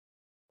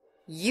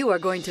You are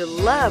going to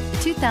love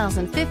the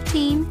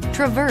 2015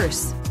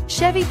 Traverse.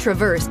 Chevy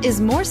Traverse is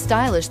more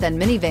stylish than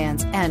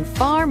minivans and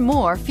far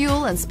more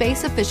fuel and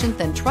space efficient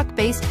than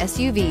truck-based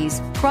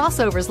SUVs.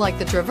 Crossovers like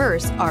the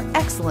Traverse are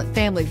excellent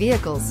family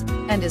vehicles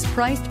and is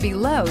priced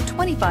below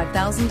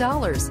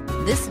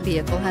 $25,000. This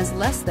vehicle has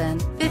less than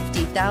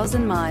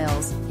 50,000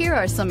 miles. Here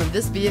are some of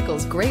this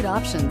vehicle's great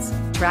options: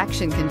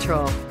 traction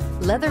control,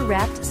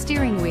 leather-wrapped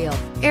steering wheel,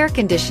 air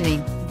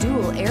conditioning,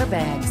 dual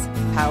airbags,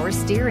 power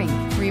steering,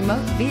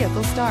 remote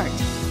vehicle start,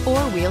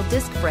 four-wheel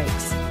disc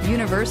brakes,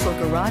 universal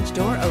garage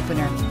door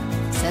opener,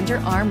 center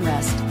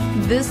armrest.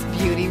 This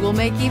beauty will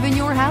make even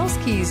your house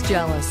keys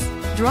jealous.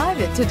 Drive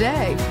it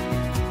today.